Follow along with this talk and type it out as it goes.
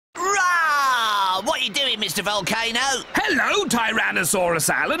What are you doing, Mr. Volcano? Hello, Tyrannosaurus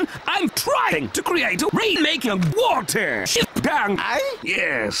Alan. I'm trying to create a remake of Watership. Eh?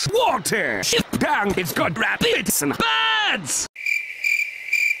 Yes, Watership. It's got rabbits and birds.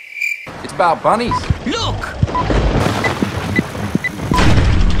 It's about bunnies. Look!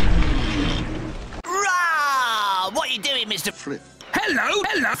 Rah! What are you doing, Mr. Frith. Hello,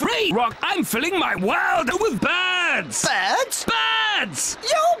 Frith. Rock, I'm filling my world with birds. Birds? Birds!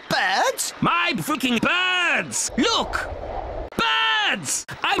 Your birds? My freaking birds! Look! Birds!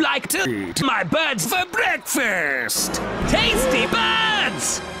 I like to eat my birds for breakfast! Tasty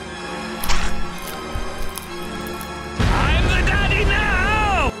birds! I'm the daddy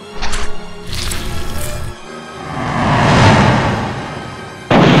now!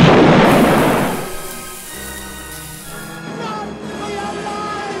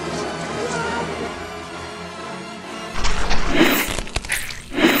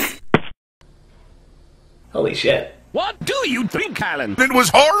 Holy shit. What do you think, Alan? It was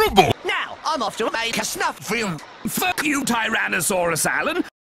horrible! Now, I'm off to make a snuff film. Fuck you, Tyrannosaurus Alan!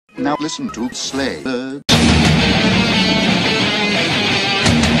 Now listen to Slay Bird.